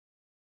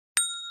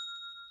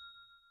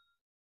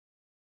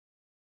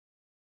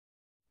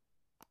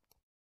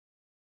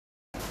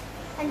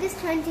I'm just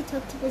trying to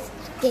talk to this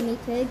guinea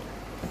pig.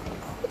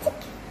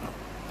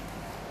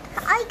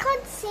 I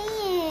can't see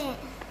it.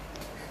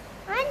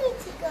 I need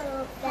to go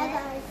up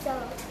there.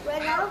 So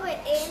right now we're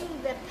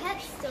in the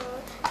pet store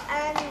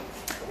and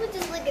we're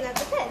just looking at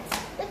the pets.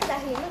 Look at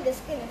that humongous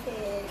guinea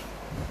pig.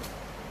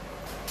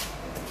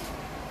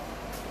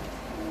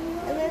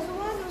 And there's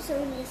one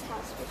also in this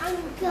house. I'm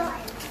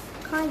going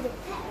kind of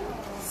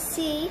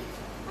See?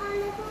 and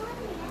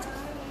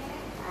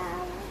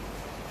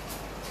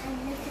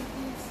look at these.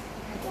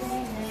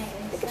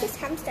 Look at this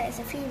hamster, it's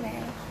a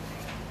female.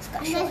 It's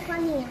got And short there's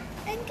one here.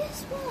 And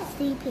guess what?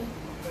 Sleeping.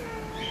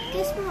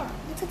 Guess what?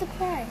 Look at the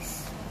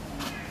price.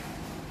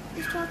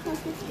 It's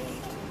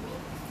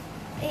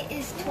 £12.50. It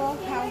is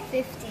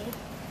 £12.50.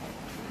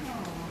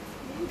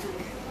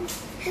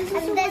 And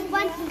there's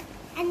one,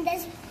 and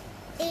there's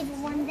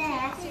even one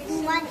there,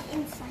 and one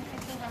inside.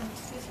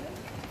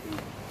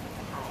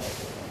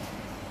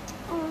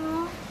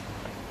 Aww.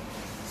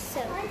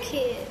 So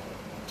cute.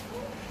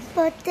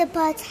 But the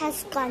bird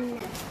has gone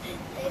now.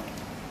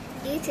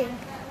 Eating.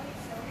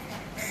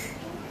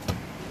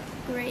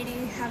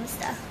 Greedy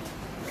hamster.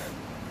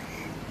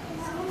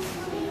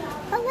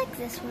 I like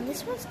this one.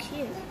 This one's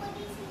cute.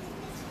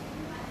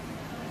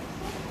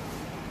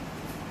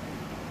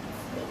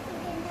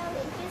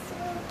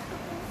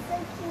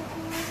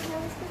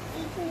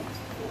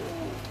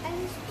 And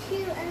it's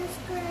cute and it's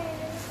grey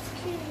and it's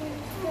cute and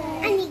it's grey.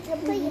 And you can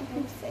put your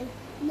hands in.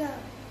 No.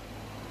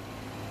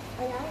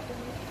 I like it.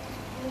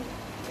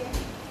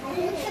 And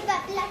look at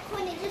that black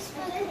one, it just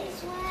fell in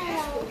as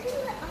well.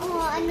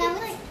 Oh, and now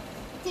it's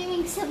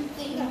Doing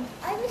something.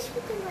 I wish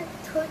we could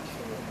like touch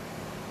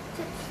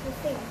the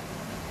thing,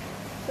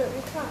 but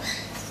we can't.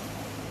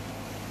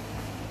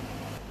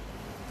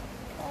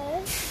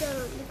 So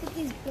look at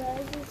these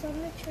birds on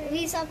the tree.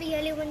 These are the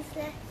only ones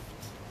left.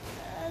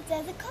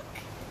 There's a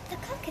the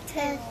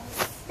cockatiel.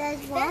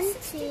 There's one, 2,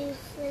 3.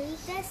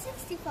 They're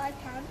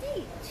 £65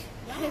 each.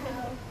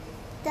 Wow.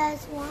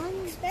 There's one,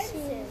 Expensive. 2,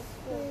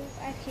 3.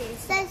 Okay,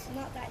 so There's- it's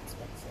not that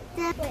expensive.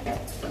 Wait,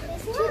 There's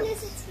two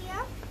lizards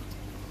here.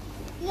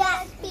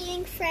 yeah,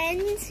 Being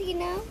friends, you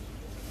know.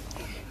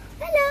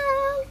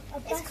 Hello.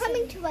 It's button.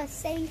 coming to us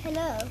saying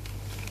hello.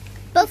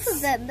 Both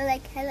of them are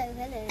like hello,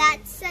 hello.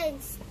 that's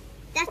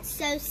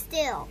so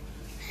still.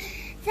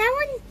 That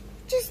one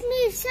just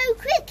moved so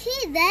quick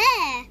here,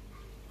 there.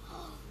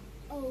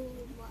 Oh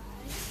my.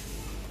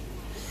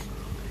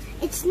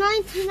 It's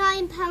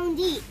 £99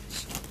 each.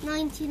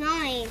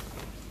 99.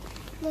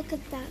 Look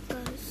at that,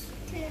 Buzz.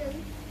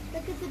 Tim,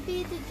 look at the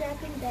bearded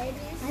dragon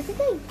babies. Why do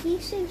they be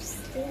so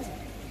still?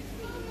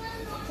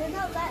 They're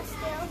not that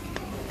still.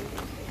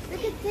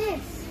 Look at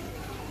this.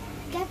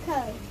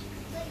 Gecko.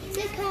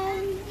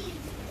 Gecko.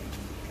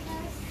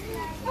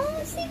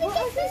 Oh, see the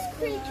gecko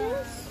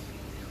creatures.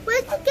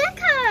 Where's the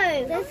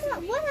gecko?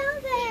 What are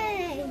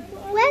they?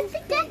 Where's the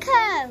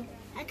gecko?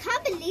 I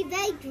can't believe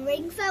they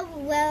drink so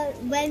well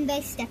when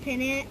they step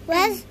in it.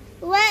 Where's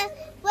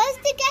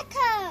the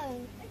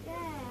gecko? There,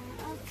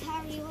 I'll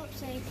carry you up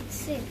so you can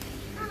see.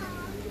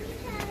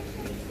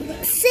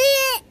 See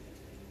it?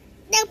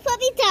 Now put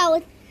me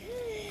down.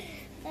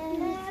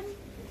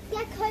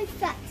 Gecko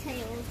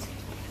fat-tailed.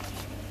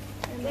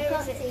 Where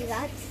Can't is it? see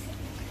that.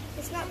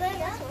 It's not there,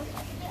 that's one.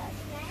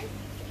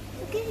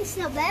 Okay, it's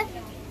not there.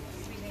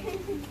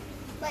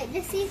 Wait,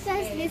 let's see if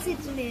those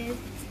lizards move.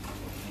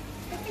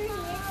 Oh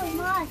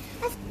my.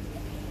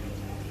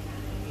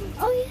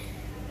 Oh yeah,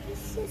 I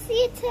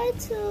see a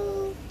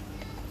turtle.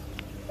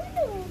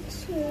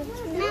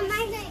 Mama,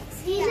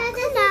 You you know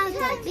come there's out, a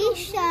don't be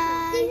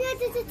shy. You know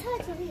there's a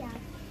turtle here.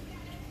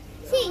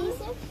 See?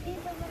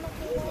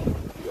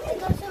 And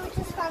also we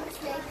just found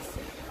snakes.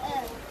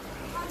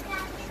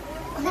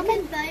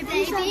 Common bow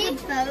baby,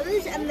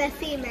 bows, and they're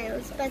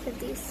females, both of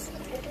these.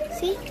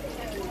 See?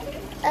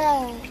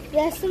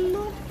 There's some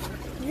more.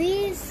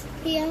 These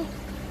here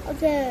are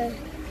the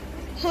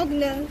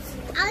hognose.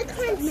 I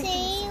can't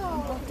see.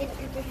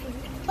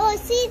 Oh,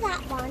 see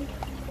that one.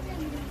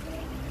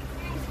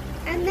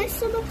 And there's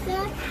some up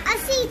there. I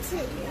see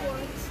two.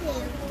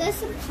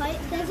 There's a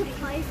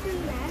python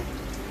there.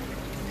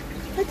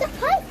 What's a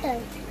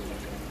python?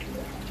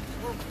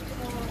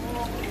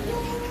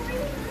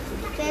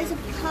 There's a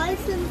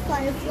python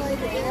firefly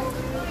there.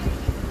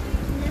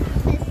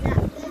 There's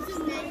that. There's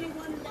another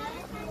one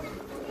there.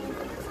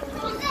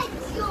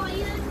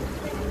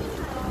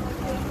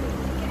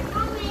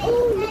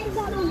 Oh, look at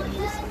that one.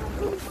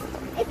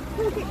 It's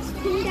put its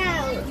tongue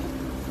out.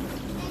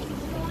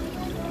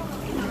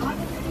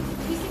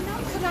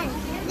 Come on,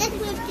 let's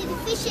move to the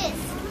fishes.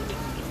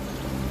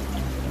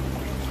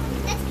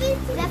 Let's move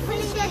to They're the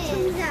putting their tongues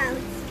fishes. out.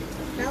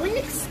 That one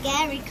looks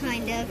scary,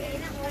 kind of.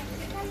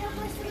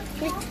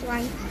 Which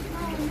one?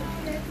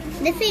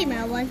 The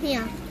female one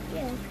here.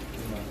 Yeah.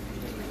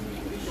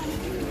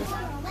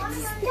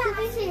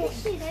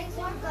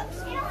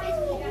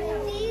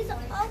 These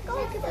are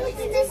goldfish.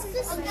 This is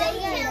the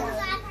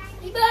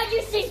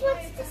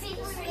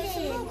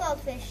Small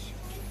goldfish.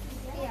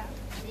 Yeah.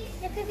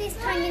 Look at these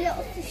tiny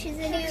little fishes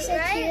in it, so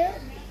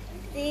cute.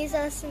 These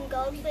are some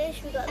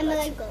goldfish. We got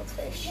lots of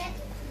goldfish.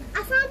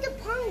 I found a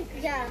pond.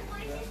 Yeah.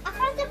 I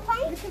found a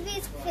pond. Look at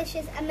these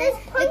fishes, and There's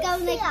then they're punks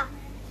going here. like.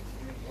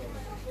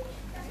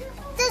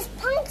 There's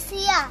punks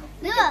here.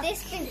 Look at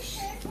this fish.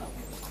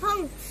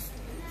 Punks.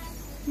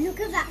 Look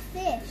at that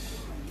fish.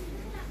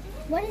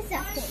 What is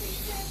that fish?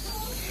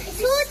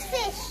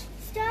 Swordfish.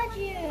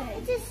 Sturgeon.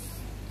 It is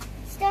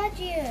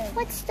Sturgeon.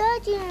 what's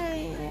sturgeon?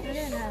 I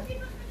don't know.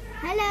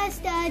 Hello,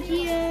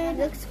 sturgeon.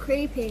 Looks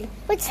creepy.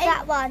 What's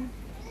that one?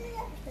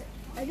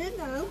 I don't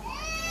know.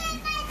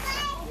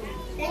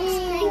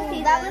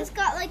 That One's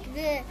got like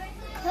the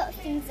cut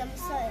things on the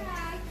side.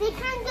 They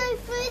can go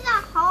through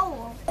that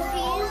hole.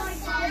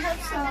 These have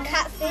some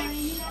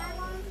catfish.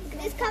 Look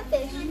at this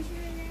catfish.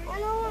 I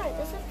know,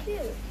 they're so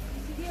cute.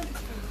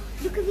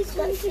 Look at this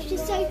one fish,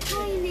 is so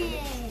tiny.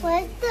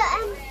 Where's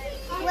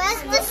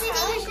the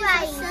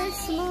stingrays? So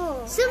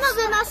small. Some of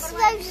them are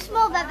so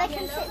small that they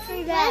can fit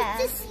through there.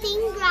 Where's the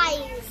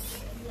stingrays?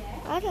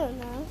 I don't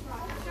know.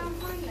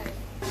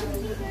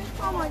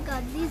 Oh my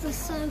god, these are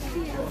so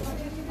cute.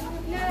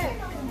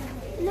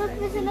 Look,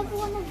 there's another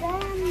one of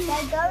them.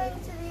 They're going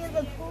to the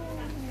other pool.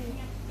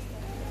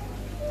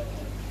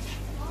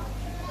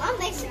 Aren't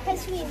they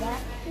supposed to be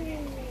there?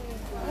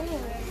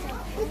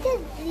 Look at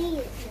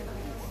these.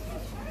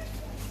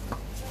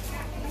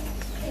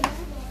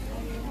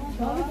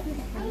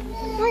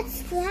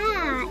 What's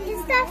that?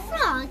 Is that a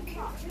frog?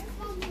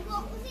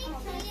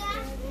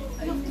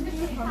 I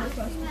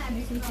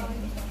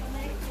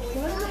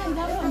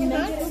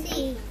can't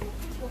see.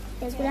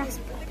 There's glass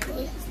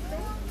properly.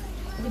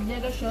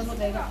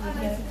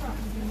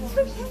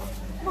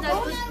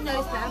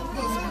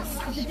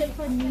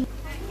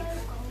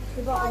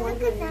 Oh,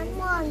 look at that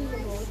one.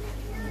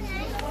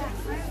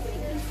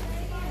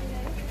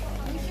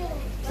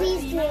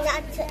 Please do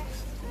not touch.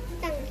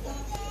 Thank you.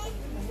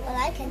 Well,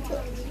 I can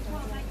touch.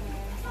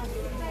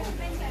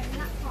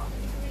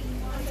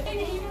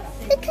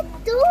 Look at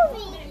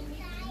Dory.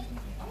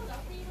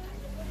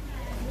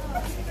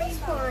 What's this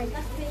one?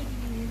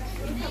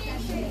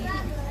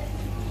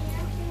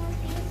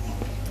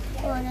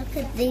 Oh, look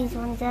at these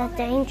ones. They're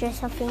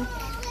dangerous, I think.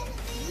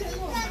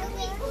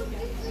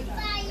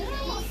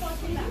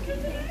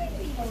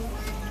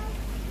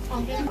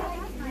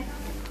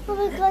 Oh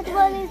my god,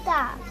 what is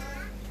that?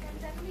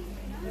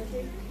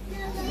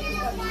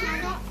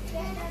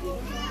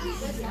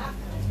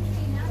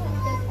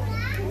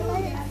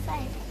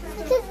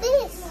 Look at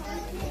this.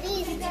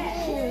 These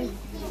two.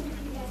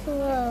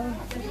 Whoa.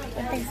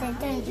 But they say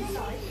dangerous.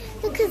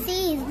 Look at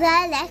these.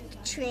 They're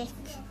electric.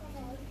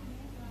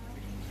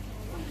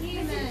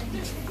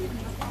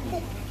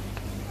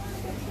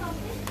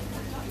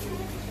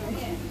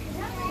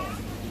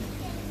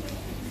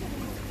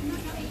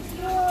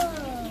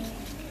 Whoa.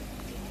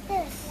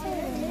 They're so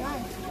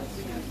nice.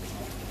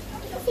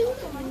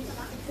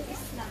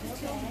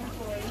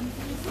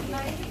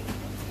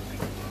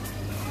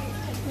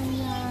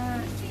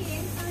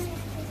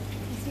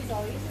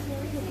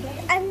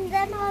 And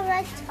then are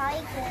red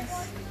tigers.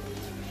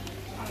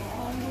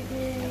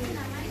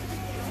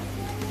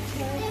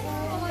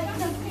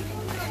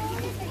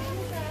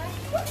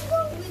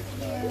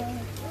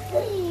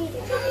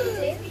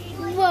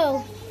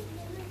 Whoa.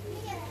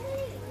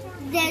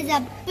 There's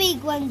a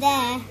big one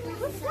there.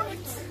 What's that?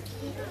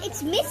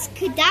 It's Miss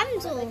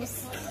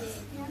Cadamsels.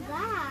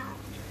 Wow.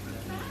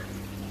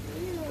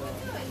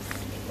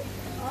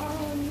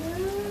 Oh no.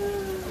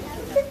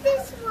 Look at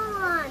this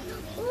one.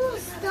 Oh,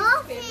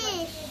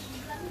 starfish.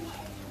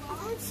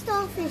 Oh,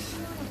 starfish.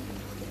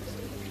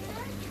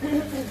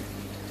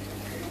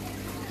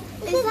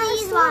 Look at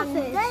these ones.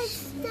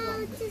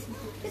 They're just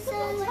so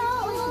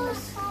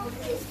turtles.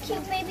 These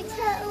cute baby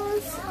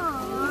turtles.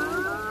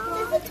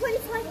 Aww. They're for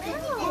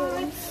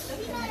 £25.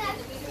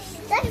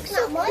 That's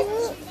not much.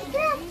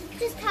 Yeah,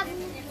 just have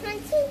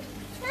 20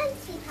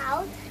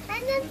 pounds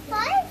and then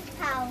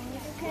 £5.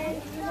 Okay.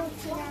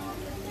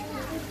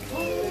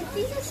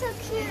 these are so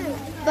cute.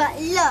 But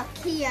look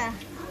here,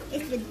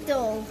 it's a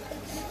dull,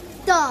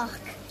 dark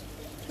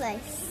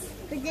place.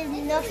 But there's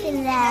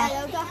nothing there.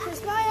 Hello,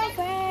 darkness, my old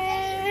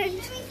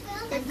friend.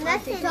 There's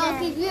nothing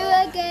Talking to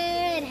there. you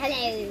again.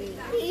 Hello.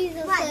 These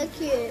are so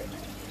cute.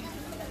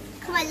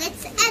 Come on,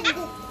 let's end it.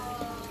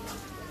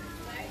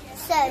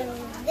 So,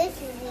 this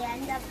is the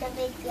end of the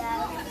video.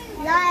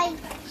 Like,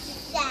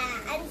 share,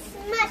 and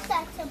smash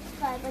that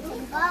subscribe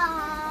button.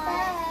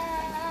 Bye.